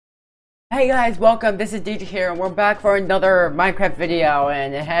Hey guys, welcome. This is DJ here, and we're back for another Minecraft video,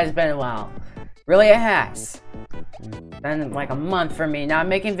 and it has been a while. Really, it has. Been like a month for me not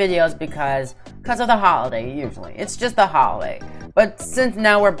making videos because of the holiday, usually. It's just the holiday. But since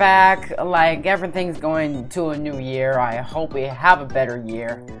now we're back, like, everything's going to a new year. I hope we have a better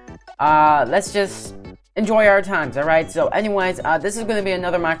year. Let's just enjoy our times, alright? So anyways, this is going to be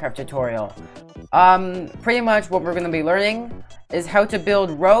another Minecraft tutorial. Pretty much what we're going to be learning is how to build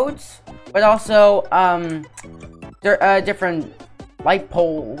roads, but also, different light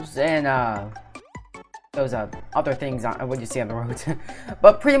poles and, those, other things on what you see on the roads.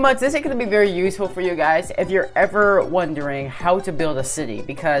 But pretty much, this is going to be very useful for you guys if you're ever wondering how to build a city,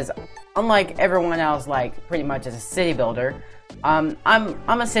 because unlike everyone else, like, pretty much as a city builder, I'm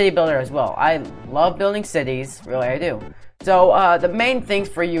a city builder as well. I love building cities, really I do. So, the main things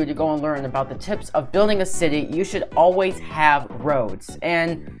for you to go and learn about the tips of building a city, you should always have roads,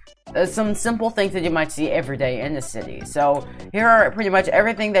 and some simple things that you might see every day in the city. So, here are pretty much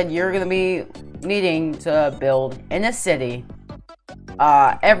everything that you're going to be needing to build in a city,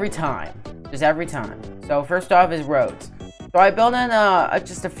 every time. Just every time. So, first off is roads. So, I built in,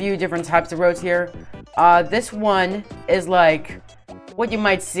 just a few different types of roads here. This one is like what you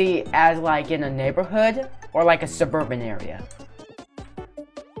might see as like in a neighborhood or like a suburban area.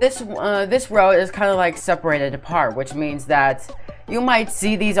 This road is kind of like separated apart, which means that you might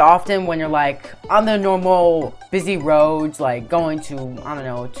see these often when you're like on the normal busy roads, like going to, I don't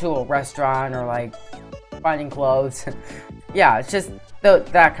know, to a restaurant or like finding clothes. Yeah, it's just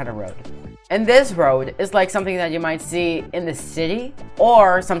that kind of road. And this road is like something that you might see in the city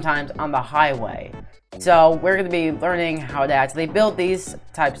or sometimes on the highway. So we're going to be learning how to actually build these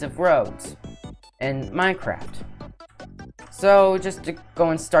types of roads in Minecraft. So just to go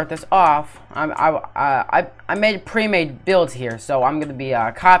and start this off, I made pre-made builds here, so I'm going to be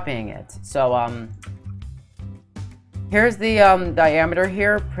copying it. So here's the diameter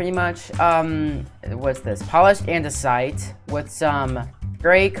here, pretty much. What's this? Polished andesite with some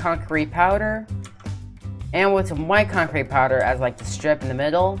gray concrete powder and with some white concrete powder as like the strip in the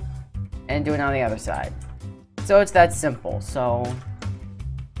middle, and do it on the other side. So it's that simple. So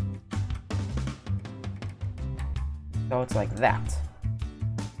it's like that.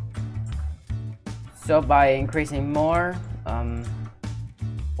 So by increasing more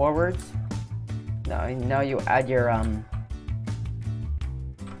forwards, now you add your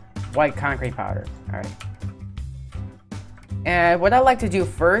white concrete powder. All right. And what I like to do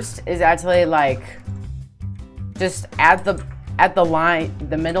first is actually like just add the line,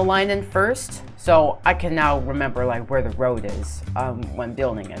 the middle line in first, so I can now remember like where the road is when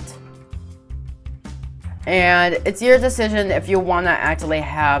building it. And it's your decision if you want to actually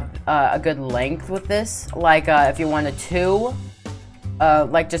have a good length with this, like if you want a 2,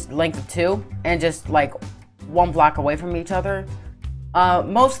 like just length of 2, and just like 1 block away from each other.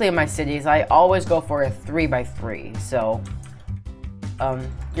 Mostly in my cities, I always go for a 3x3, so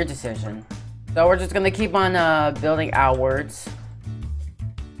your decision. So we're just gonna keep on building outwards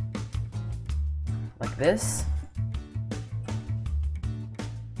like this.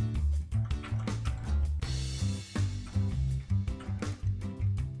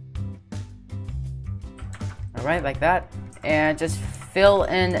 All right, like that, and just fill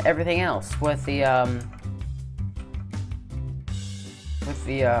in everything else with the what's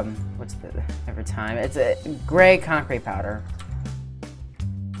the every time it's a gray concrete powder.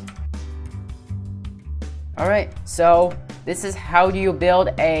 Alright, so this is how do you build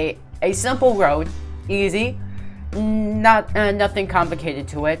a simple road. Easy. Nothing complicated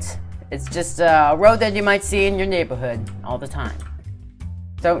to it. It's just a road that you might see in your neighborhood all the time.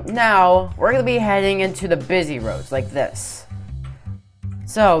 So now, we're going to be heading into the busy roads, like this.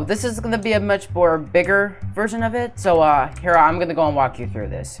 So, this is going to be a much more bigger version of it. So, here, I'm going to go and walk you through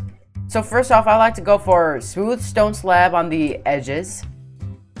this. So, first off, I like to go for smooth stone slab on the edges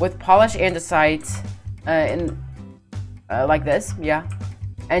with polished andesite. Like this, yeah.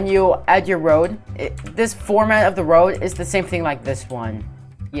 And you add your road. This format of the road is the same thing like this one,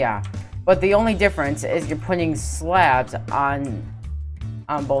 yeah. But the only difference is you're putting slabs on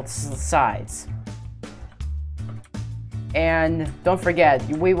both sides. And don't forget,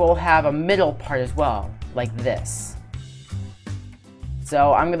 we will have a middle part as well, like this.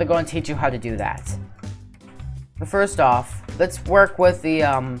 So I'm gonna go and teach you how to do that. But first off, let's work with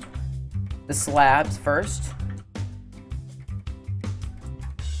the slabs first.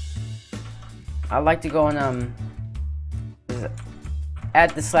 I like to go and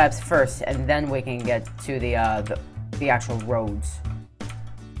add the slabs first, and then we can get to the actual roads.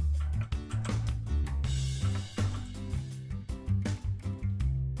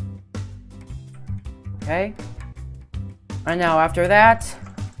 Okay. And now after that,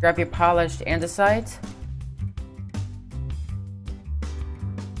 grab your polished andesite.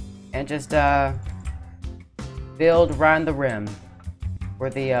 And just build around the rim where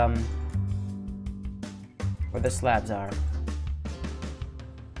the slabs are.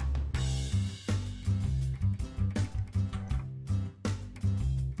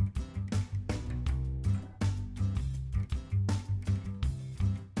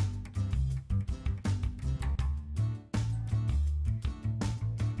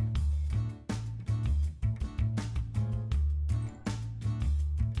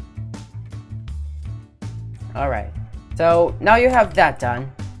 Alright, so now you have that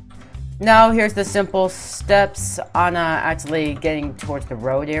done. Now here's the simple steps on actually getting towards the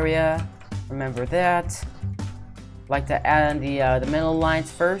road area. Remember that. Like to add in the middle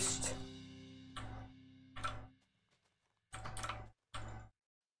lines first.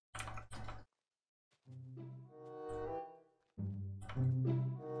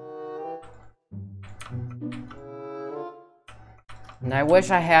 And I wish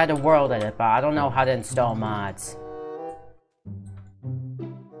I had a world edit, but I don't know how to install mods.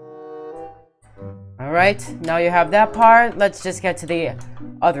 Alright, now you have that part. Let's just get to the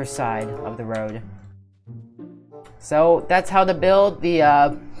other side of the road. So, that's how to build the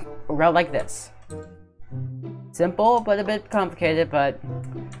route like this. Simple, but a bit complicated, but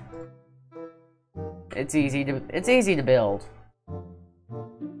it's easy to build.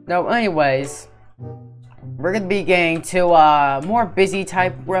 Now, anyways, we're gonna be getting to more busy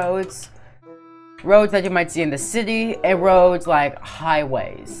type roads. Roads that you might see in the city, and roads like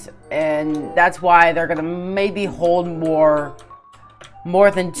highways. And that's why they're gonna maybe hold more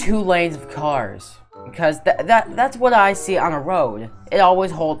than 2 lanes of cars. Because that's what I see on a road. It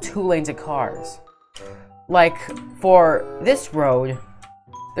always holds 2 lanes of cars. Like, for this road,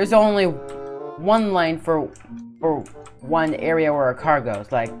 there's only 1 lane for one area where a car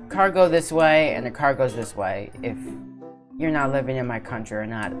goes. Like, car go this way and the car goes this way, if you're not living in my country or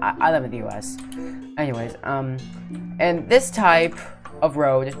not. I live in the US. Anyways, and this type of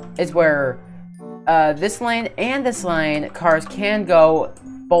road is where this lane and this lane, cars can go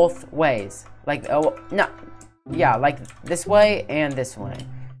both ways. Like, oh, no, yeah, like this way and this way.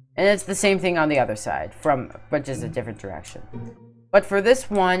 And it's the same thing on the other side, but just a different direction. But for this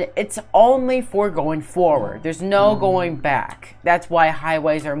one, it's only for going forward. There's no going back. That's why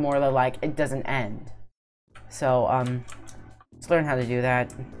highways are more like, it doesn't end. So, let's learn how to do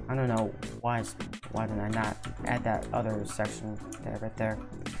that. I don't know why did I not add that other section there, right there.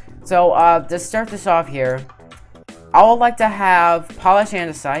 So, to start this off here, I would like to have polished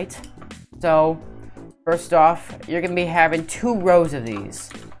andesite. So, first off, you're going to be having 2 rows of these.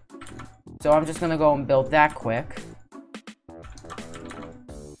 So, I'm just going to go and build that quick.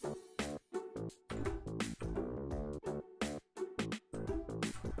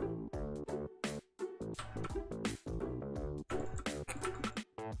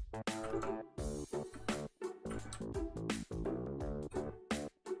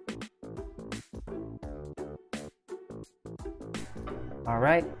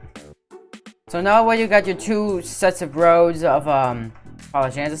 Alright. So now when you got your 2 sets of rows of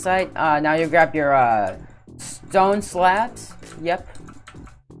polished andesite, now you grab your stone slabs. Yep.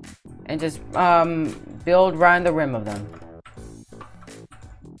 And just build around the rim of them.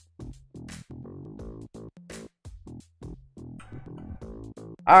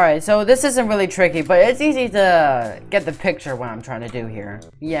 Alright, so this isn't really tricky, but it's easy to get the picture what I'm trying to do here.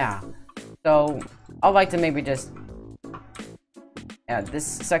 Yeah. So, I'd like to maybe just add this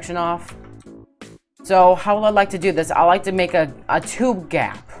section off. So, how would I like to do this? I like to make a tube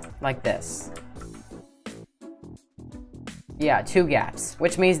gap, like this. Yeah, 2 gaps,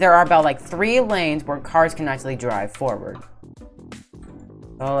 which means there are about like 3 lanes where cars can actually drive forward.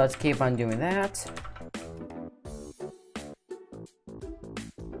 So, let's keep on doing that.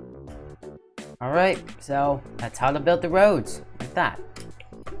 Alright, so that's how to build the roads, like that.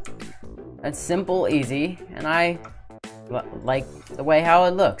 That's simple, easy, and I like the way how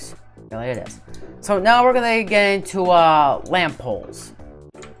it looks. Really it is. So now we're gonna get into lamp poles.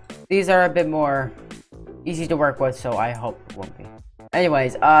 These are a bit more easy to work with, so I hope it won't be.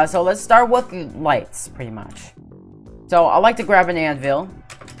 Anyways, so let's start with the lights, pretty much. So I like to grab an anvil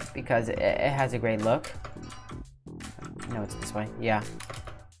because it has a great look. No, it's this way. Yeah.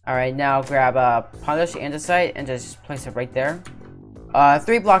 Alright, now grab a polished andesite and just place it right there.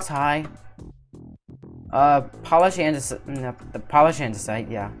 3 blocks high. Polished andesite. No, the polished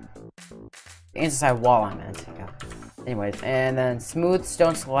andesite, yeah. The andesite wall, I meant. Yeah. Anyways, and then smooth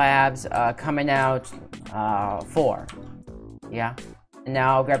stone slabs coming out 4. Yeah. And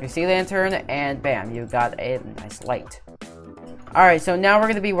now grab your sea lantern, and bam, you got a nice light. Alright, so now we're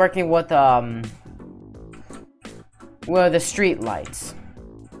going to be working with the street lights.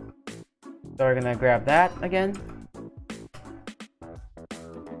 So we're going to grab that again.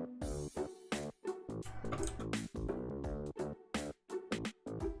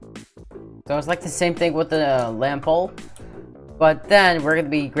 So it's like the same thing with the lamp pole. But then we're going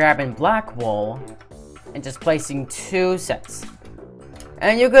to be grabbing black wool and just placing 2 sets.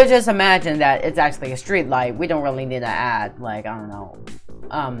 And you could just imagine that it's actually a street light. We don't really need to add, like, I don't know,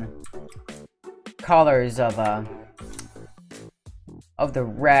 colors of the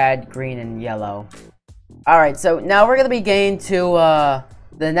red, green, and yellow. Alright, so now we're going to be getting to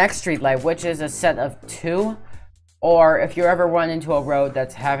the next street light, which is a set of 2. Or if you ever run into a road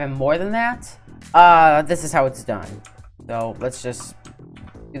that's having more than that, this is how it's done. So let's just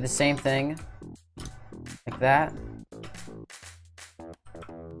do the same thing, like that.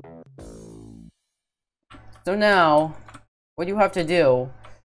 So now, what you have to do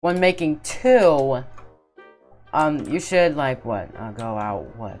when making 2, you should like what? Go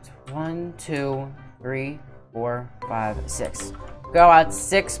out what? 1, 2, 3, 4, 5, 6. Go out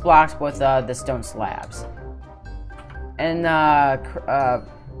 6 blocks with the stone slabs, and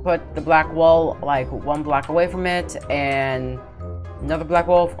put the black wall like 1 block away from it, and another black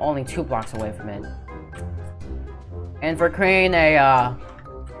wall only 2 blocks away from it. And for creating a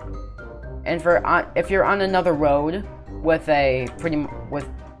if you're on another road with a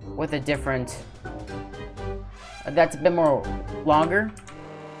with a different that's a bit more longer,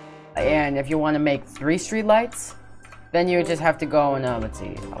 and if you want to make 3 street lights, then you just have to go and let's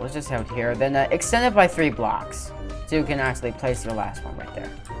see, let's just have it here, then extend it by 3 blocks so you can actually place your last one right there.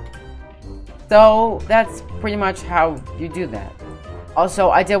 So that's pretty much how you do that. Also,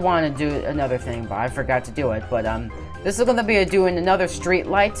 I did want to do another thing, but I forgot to do it. But this is gonna be doing another street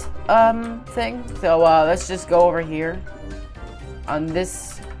light thing. So let's just go over here on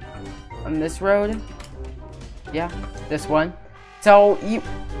this road. Yeah, this one. So you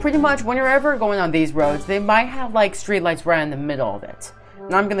pretty much, when you're ever going on these roads, they might have like street lights right in the middle of it.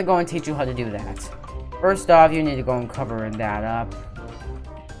 And I'm gonna go and teach you how to do that. First off, you need to go and cover that up.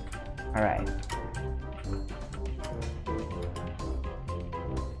 All right.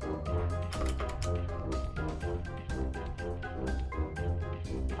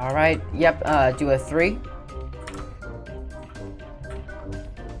 Alright, yep, do a 3.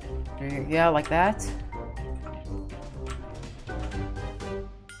 Yeah, like that.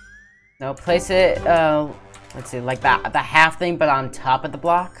 Now place it, let's see, like that, the half thing, but on top of the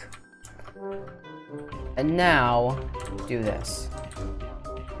block. And now, do this.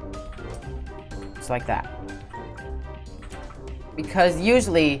 Just like that. Because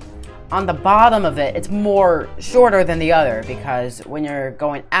usually, on the bottom of it, it's more shorter than the other, because when you're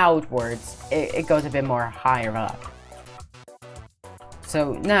going outwards, it goes a bit more higher up.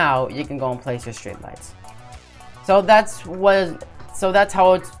 So now you can go and place your street lights. So that's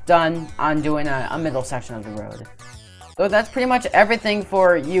how it's done on doing a middle section of the road. So that's pretty much everything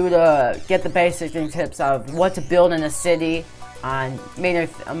for you to get the basic tips of what to build in a city on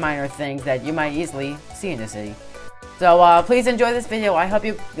minor things that you might easily see in a city. So please enjoy this video. I hope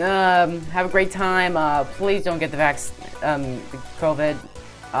you have a great time. Please don't get the COVID.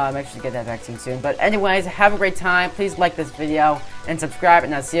 Make sure to get that vaccine soon. But anyways, have a great time. Please like this video and subscribe,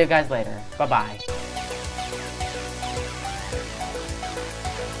 and I'll see you guys later. Bye-bye.